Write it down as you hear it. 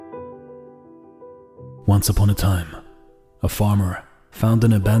Once upon a time, a farmer found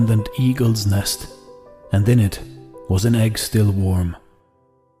an abandoned eagle's nest, and in it was an egg still warm.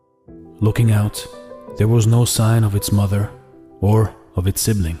 Looking out, there was no sign of its mother or of its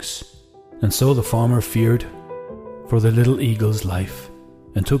siblings, and so the farmer feared for the little eagle's life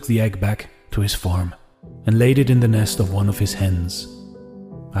and took the egg back to his farm and laid it in the nest of one of his hens.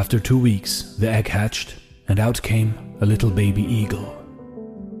 After 2 weeks, the egg hatched, and out came a little baby eagle.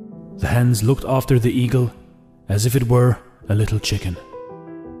 The hens looked after the eagle as if it were a little chicken,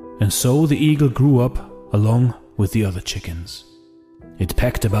 and so the eagle grew up along with the other chickens. It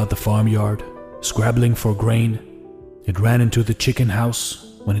pecked about the farmyard, scrabbling for grain. It ran into the chicken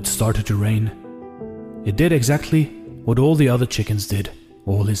house when it started to rain. It did exactly what all the other chickens did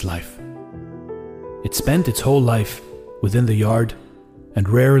all his life. It spent its whole life within the yard and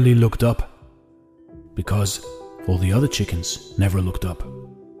rarely looked up, because all the other chickens never looked up.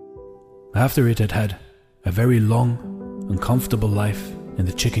 After it had had a very long and comfortable life in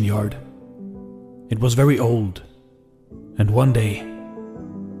the chicken yard, it was very old, and one day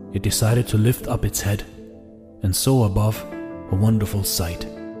it decided to lift up its head and saw above a wonderful sight.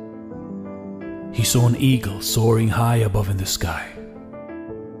 He saw an eagle soaring high above in the sky.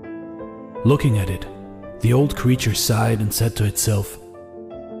 Looking at it, the old creature sighed and said to itself,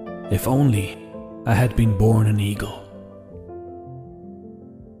 "If only I had been born an eagle."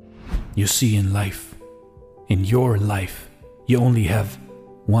 You see, in life, in your life, you only have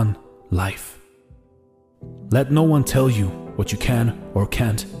one life. Let no one tell you what you can or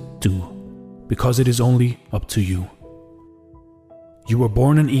can't do, because it is only up to you. You were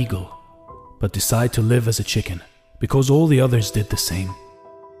born an eagle, but decide to live as a chicken, because all the others did the same.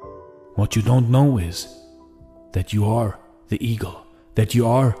 What you don't know is that you are the eagle, that you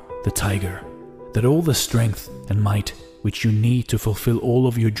are the tiger, that all the strength and might which you need to fulfill all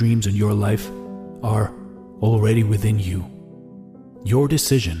of your dreams in your life are already within you. Your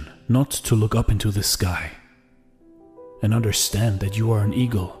decision not to look up into the sky and understand that you are an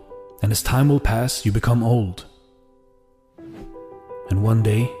eagle, and as time will pass, you become old. And one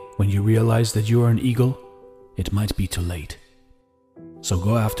day, when you realize that you are an eagle, it might be too late. So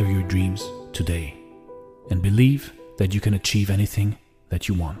go after your dreams today and believe that you can achieve anything that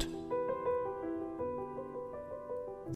you want.